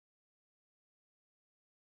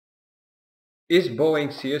Is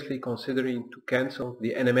Boeing seriously considering to cancel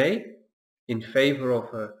the NMA in favor of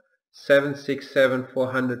a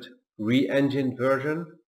 767-400 re-engined version?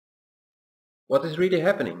 What is really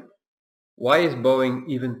happening? Why is Boeing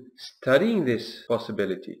even studying this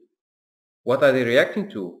possibility? What are they reacting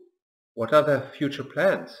to? What are their future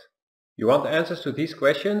plans? You want answers to these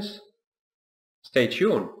questions? Stay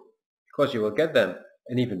tuned, because you will get them,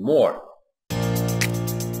 and even more.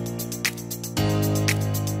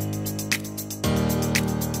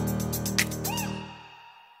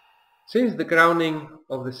 Since the grounding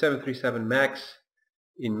of the 737 MAX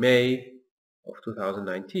in May of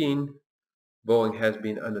 2019, Boeing has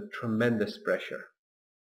been under tremendous pressure.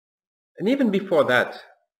 And even before that,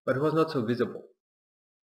 but it was not so visible.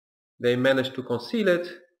 They managed to conceal it,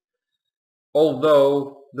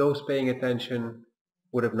 although those paying attention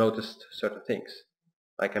would have noticed certain things.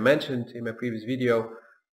 Like I mentioned in my previous video,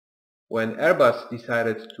 when Airbus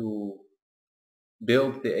decided to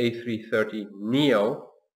build the A330neo,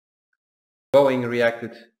 Boeing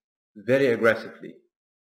reacted very aggressively.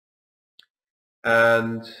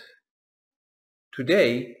 And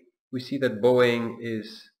today we see that Boeing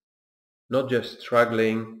is not just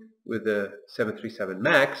struggling with the 737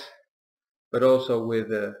 MAX, but also with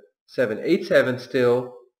the 787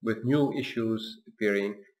 still, with new issues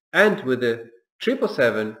appearing, and with the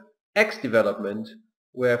 777X development,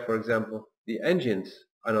 where, for example, the engines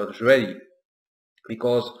are not ready,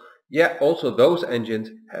 because also those engines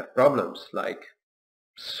have problems, like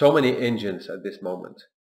so many engines at this moment.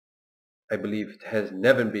 I believe it has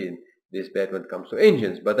never been this bad when it comes to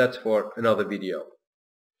engines, but that's for another video.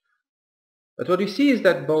 But what we see is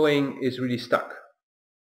that Boeing is really stuck.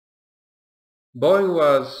 Boeing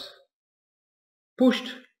was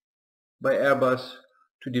pushed by Airbus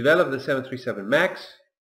to develop the 737 MAX,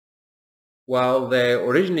 while they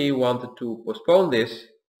originally wanted to postpone this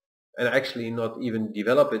and actually not even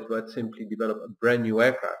develop it, but simply develop a brand new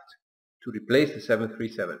aircraft to replace the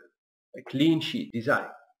 737, a clean sheet design.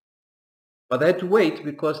 But they had to wait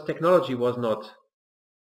because technology was not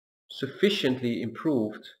sufficiently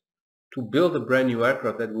improved to build a brand new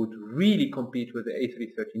aircraft that would really compete with the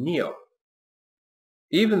A330neo.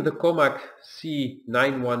 Even the Comac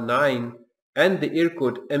C919 and the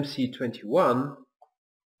Irkut MC21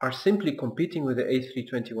 are simply competing with the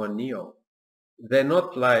A321neo. They're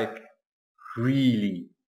not like really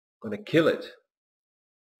gonna kill it.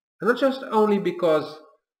 And not just only because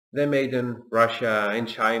they're made in Russia and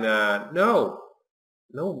China, no,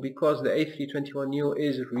 because the A321neo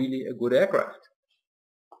is really a good aircraft.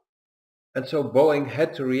 And so Boeing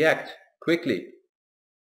had to react quickly.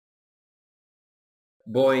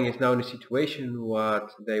 Boeing is now in a situation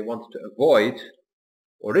what they wanted to avoid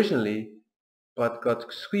originally, but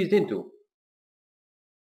got squeezed into.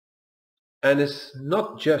 And it's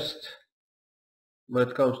not just when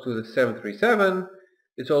it comes to the 737,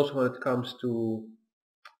 it's also when it comes to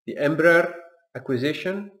the Embraer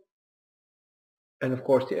acquisition and of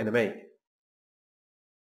course the NMA.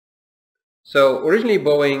 So originally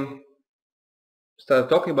Boeing started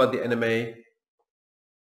talking about the NMA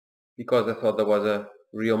because they thought there was a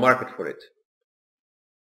real market for it.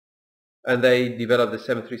 And they developed the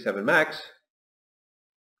 737 MAX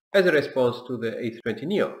as a response to the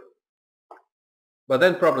A320neo. But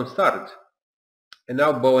then problems started. And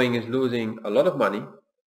now Boeing is losing a lot of money.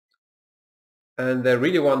 And they're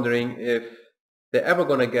really wondering if they're ever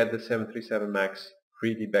going to get the 737 MAX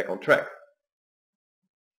really back on track.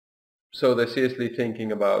 So they're seriously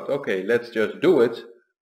thinking about, okay, let's just do it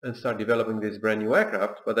and start developing this brand new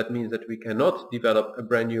aircraft, but that means that we cannot develop a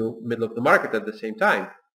brand new middle of the market at the same time.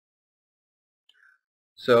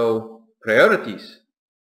 So priorities,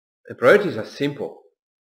 and priorities are simple.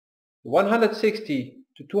 160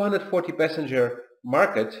 to 240 passenger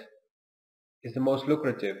market is the most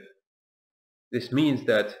lucrative. This means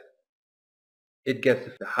that it gets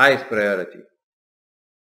the highest priority.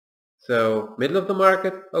 So middle of the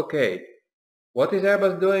market, okay. What is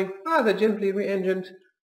Airbus doing? They gently re-engined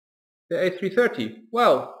the A330.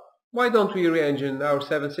 Well, why don't we re-engine our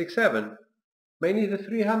 767? Mainly the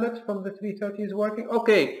 300 from the 330 is working.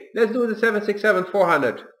 Okay, let's do the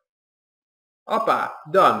 767-400. Oppa,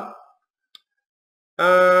 done.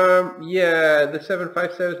 The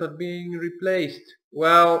 757 is not being replaced.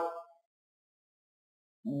 Well,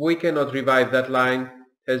 we cannot revive that line.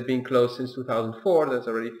 It has been closed since 2004. That's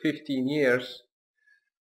already 15 years.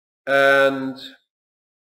 And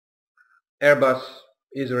Airbus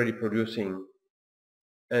is already producing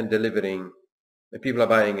and delivering, and people are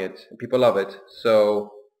buying it, and people love it.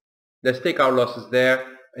 So let's take our losses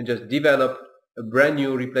there and just develop a brand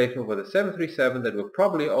new replacement for the 737 that will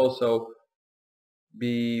probably also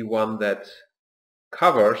be one that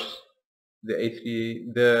covers the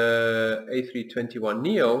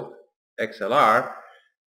A321neo XLR,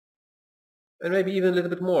 and maybe even a little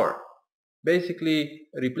bit more. Basically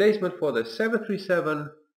a replacement for the 737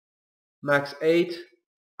 MAX 8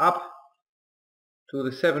 up to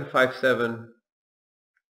the 757-300.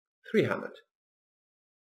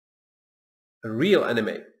 A real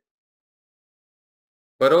NMA,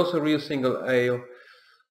 but also real single aisle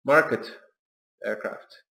market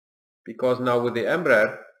aircraft, because now with the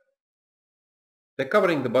Embraer they're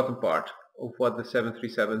covering the bottom part of what the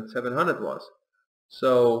 737-700 was.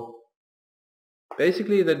 So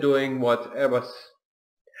basically they're doing what Airbus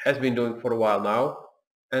has been doing for a while now,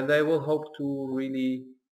 and they will hope to really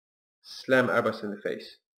slam Airbus in the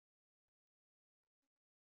face.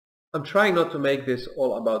 I'm trying not to make this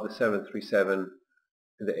all about the 737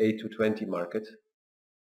 and the A220 market,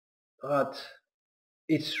 but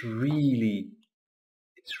it's really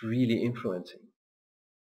influencing.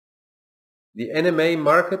 The NMA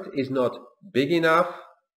market is not big enough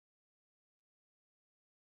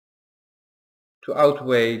to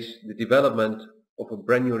outweigh the development of a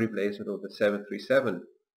brand new replacement of the 737.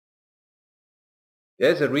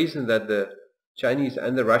 There's a reason that the Chinese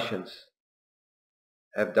and the Russians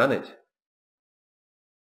have done it.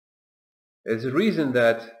 There's a reason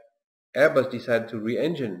that Airbus decided to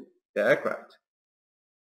re-engine the aircraft.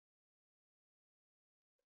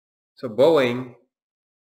 So Boeing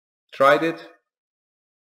tried it,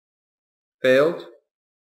 failed,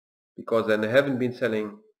 because then they haven't been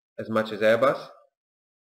selling as much as Airbus,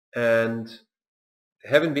 and they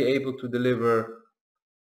haven't been able to deliver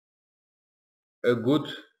a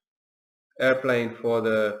good airplane for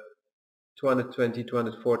the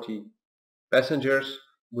 220-240 passengers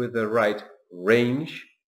with the right range,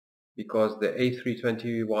 because the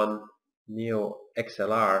A321neo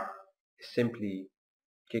XLR is simply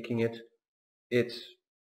kicking it. It's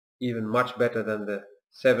even much better than the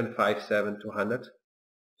 757-200.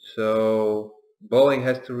 So Boeing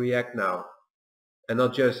has to react now, and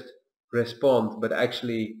not just respond, but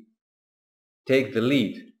actually take the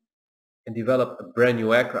lead and develop a brand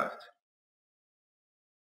new aircraft.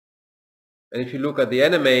 And if you look at the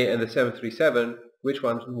NMA and the 737, which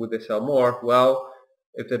one would they sell more? Well,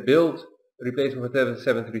 if they build a replacement for the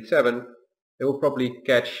 737, they will probably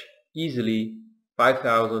catch easily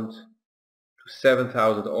 5,000 to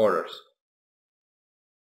 7,000 orders,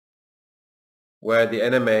 where the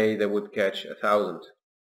NMA they would catch 1,000.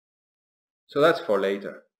 So that's for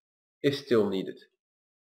later, if still needed.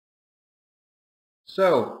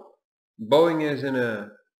 So Boeing is in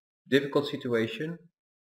a difficult situation.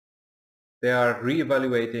 They are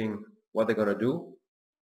re-evaluating what they're going to do.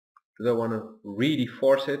 Do they want to really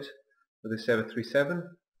force it with the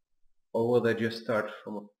 737, or will they just start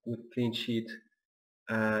from a good clean sheet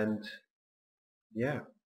and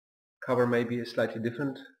cover maybe a slightly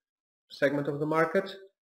different segment of the market,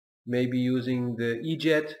 maybe using the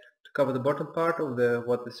E-jet to cover the bottom part of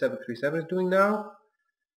what the 737 is doing now?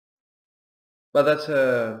 But that's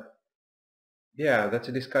a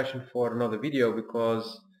discussion for another video,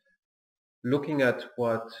 because looking at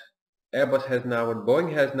what Airbus has now, what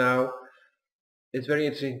Boeing has now, it's very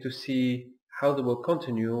interesting to see how they will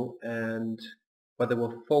continue and what they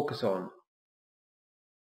will focus on.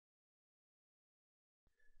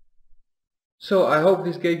 So I hope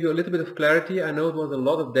this gave you a little bit of clarity. I know it was a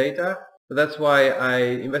lot of data, but that's why I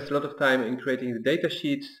invested a lot of time in creating the data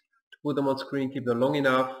sheets to put them on screen, keep them long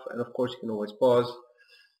enough, and of course you can always pause.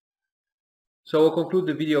 So we'll conclude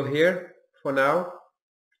the video here for now.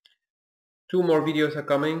 2 more videos are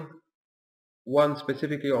coming, one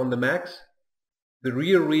specifically on the MAX, the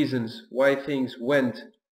real reasons why things went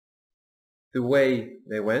the way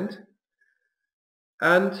they went,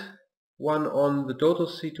 and one on the total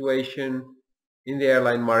situation in the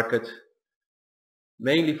airline market,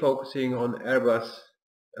 mainly focusing on Airbus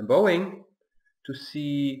and Boeing, to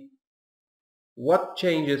see what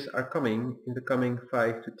changes are coming in the coming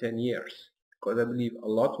 5 to 10 years, because I believe a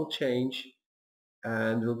lot will change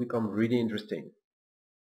and will become really interesting.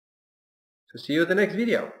 So see you in the next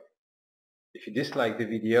video. If you dislike the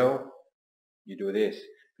video, you do this.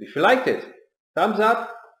 If you liked it, thumbs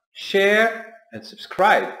up, share and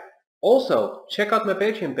subscribe. Also, check out my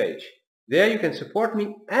Patreon page. There you can support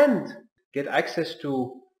me and get access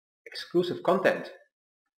to exclusive content.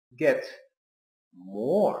 Get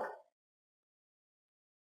more.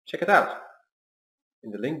 Check it out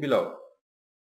in the link below.